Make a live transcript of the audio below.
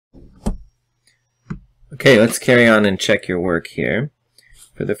Okay, let's carry on and check your work here.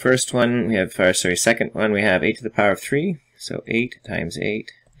 For the first one, we have, second one, we have 8 to the power of 3. So 8 times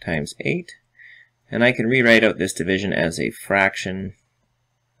 8 times 8. And I can rewrite out this division as a fraction,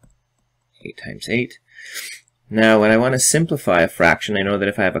 8 times 8. Now, when I want to simplify a fraction, I know that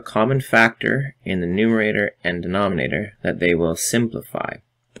if I have a common factor in the numerator and denominator, that they will simplify.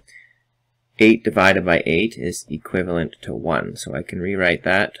 8 divided by 8 is equivalent to 1. So I can rewrite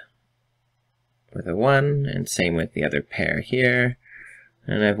that with a 1, and same with the other pair here.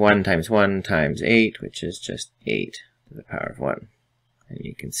 And I have 1 times 8, which is just 8 to the power of 1. And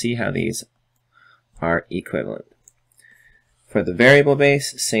you can see how these are equivalent. For the variable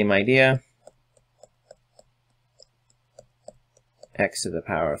base, same idea. X to the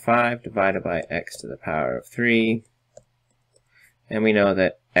power of 5 divided by x to the power of 3. And we know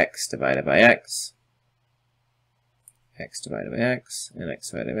that x divided by x, x divided by x, and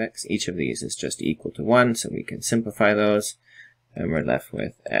x divided by x, each of these is just equal to 1, so we can simplify those, and we're left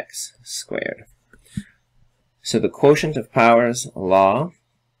with x squared. So the quotient of powers law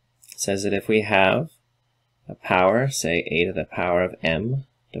says that if we have a power, say a to the power of m,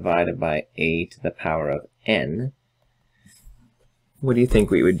 divided by a to the power of n, what do you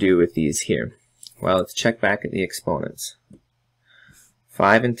think we would do with these here? Well, let's check back at the exponents.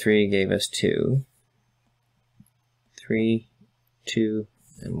 5 and 3 gave us 2. 3, 2,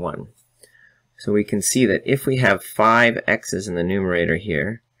 and 1. So we can see that if we have 5 x's in the numerator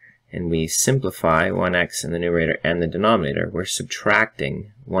here, and we simplify 1x in the numerator and the denominator, we're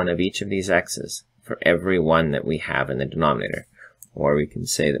subtracting one of each of these x's for every one that we have in the denominator. Or we can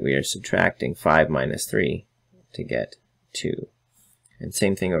say that we are subtracting 5 minus 3 to get 2. And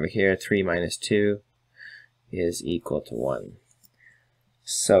same thing over here, 3 minus 2 is equal to 1.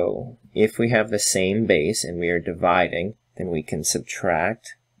 So, if we have the same base and we are dividing, then we can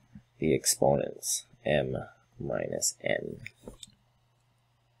subtract the exponents, m minus n.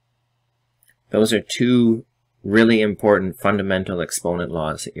 Those are two really important fundamental exponent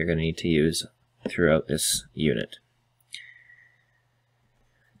laws that you're going to need to use throughout this unit.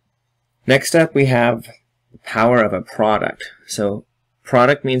 Next up, we have the power of a product. So,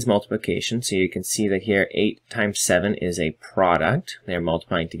 product means multiplication, so you can see that here 8 times 7 is a product. They're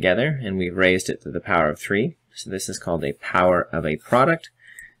multiplying together, and we've raised it to the power of 3. So this is called a power of a product.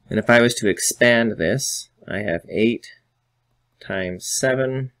 And if I was to expand this, I have 8 times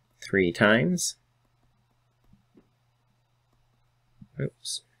 7 3 times.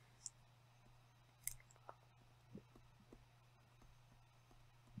 Oops.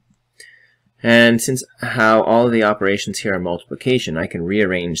 And since how all of the operations here are multiplication, I can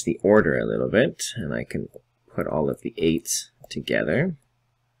rearrange the order a little bit, and I can put all of the 8s together,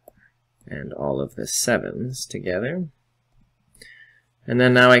 and all of the 7s together. And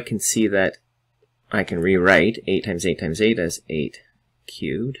then now I can see that I can rewrite 8 times 8 times 8 as 8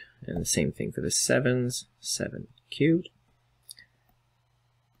 cubed, and the same thing for the 7s, 7 cubed.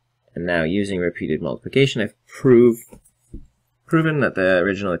 And now using repeated multiplication, I've proven that the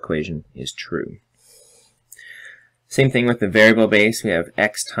original equation is true. Same thing with the variable base. We have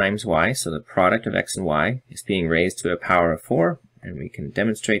x times y, so the product of x and y is being raised to a power of 4, and we can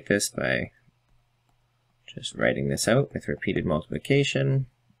demonstrate this by just writing this out with repeated multiplication.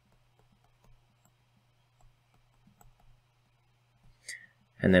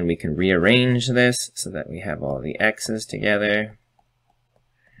 And then we can rearrange this so that we have all the x's together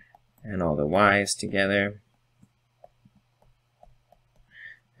and all the y's together.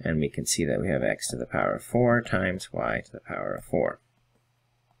 And we can see that we have x to the power of 4 times y to the power of 4.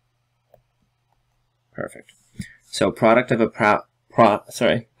 Perfect. So product of a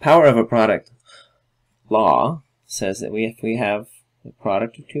power of a product law says that if we have the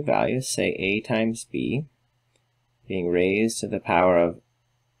product of two values, say a times b, being raised to the power of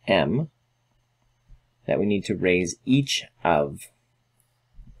m, that we need to raise each of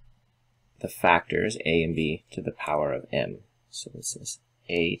the factors a and b to the power of m. So this is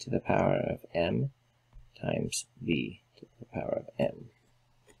a to the power of m times b to the power of m.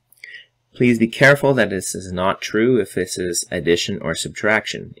 Please be careful that this is not true if this is addition or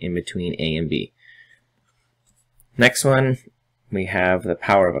subtraction in between a and b. Next one, we have the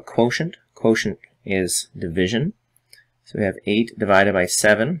power of a quotient. Quotient is division. So we have 8 divided by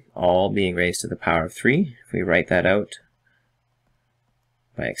 7, all being raised to the power of 3. If we write that out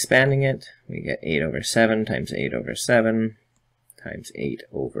by expanding it, we get 8 over 7 times 8 over 7 times 8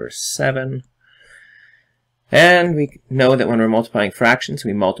 over 7. And we know that when we're multiplying fractions,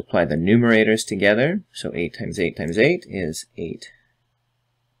 we multiply the numerators together. So 8 times 8 times 8 is 8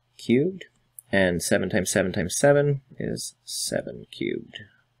 cubed. And 7 times 7 times 7 is 7 cubed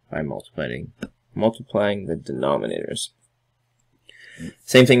by multiplying multiplying the denominators.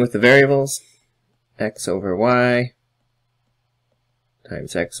 Same thing with the variables. X over y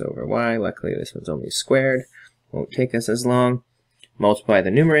times x over y. Luckily this one's only squared. Won't take us as long. Multiply the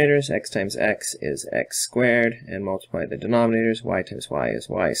numerators. X times x is x squared. And multiply the denominators. Y times y is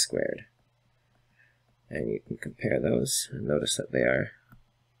y squared. And you can compare those and notice that they are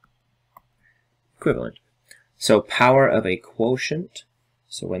equivalent. So power of a quotient.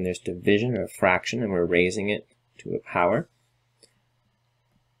 So when there's division or a fraction and we're raising it to a power,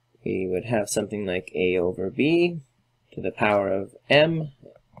 we would have something like a over b to the power of m,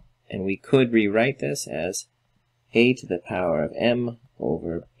 and we could rewrite this as a to the power of m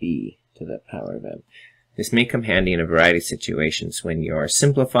over b to the power of m. This may come handy in a variety of situations. When you're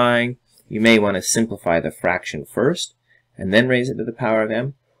simplifying, you may want to simplify the fraction first and then raise it to the power of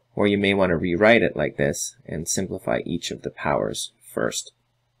m, or you may want to rewrite it like this and simplify each of the powers first.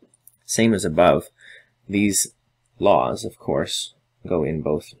 Same as above, these laws, of course, go in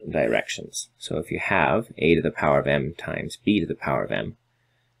both directions. So if you have a to the power of m times b to the power of m,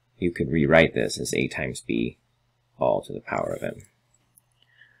 you could rewrite this as a times b all to the power of m.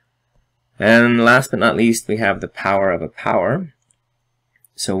 And last but not least, we have the power of a power.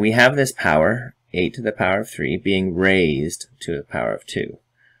 So we have this power, 8 to the power of 3, being raised to the power of 2.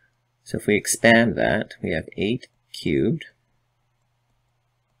 So if we expand that, we have 8 cubed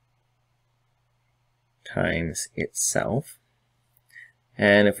times itself.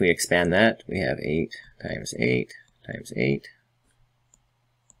 And if we expand that, we have 8 times 8 times 8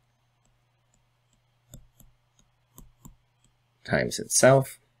 times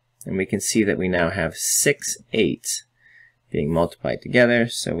itself. And we can see that we now have 6 8s being multiplied together,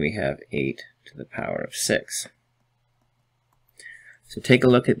 so we have 8 to the power of 6. So take a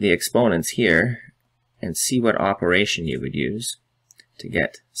look at the exponents here and see what operation you would use to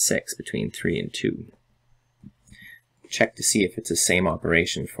get 6 between 3 and 2. Check to see if it's the same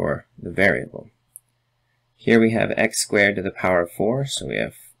operation for the variable. Here we have x squared to the power of 4, so we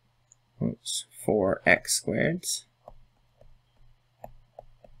have 4x squareds.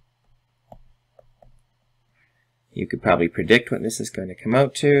 You could probably predict what this is going to come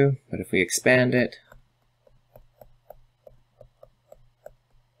out to, but if we expand it,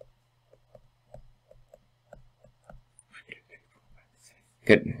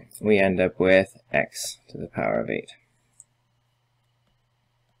 good, we end up with x to the power of 8.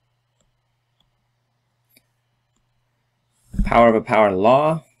 Power of a power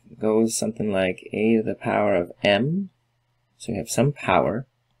law goes something like a to the power of m. So you have some power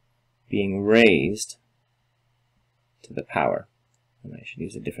being raised to the power. And I should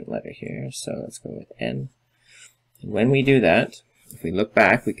use a different letter here, so let's go with n. And when we do that, if we look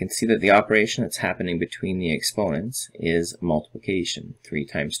back, we can see that the operation that's happening between the exponents is multiplication. 3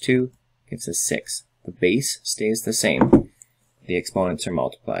 times 2 gives us 6. The base stays the same. The exponents are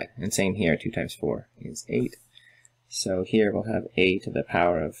multiplied. And same here, 2 times 4 is 8. So here we'll have a to the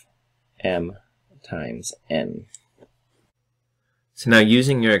power of m times n. So now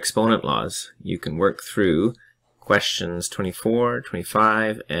using your exponent laws, you can work through questions 24,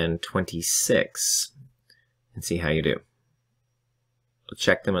 25, and 26 and see how you do. We'll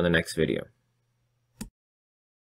check them on the next video.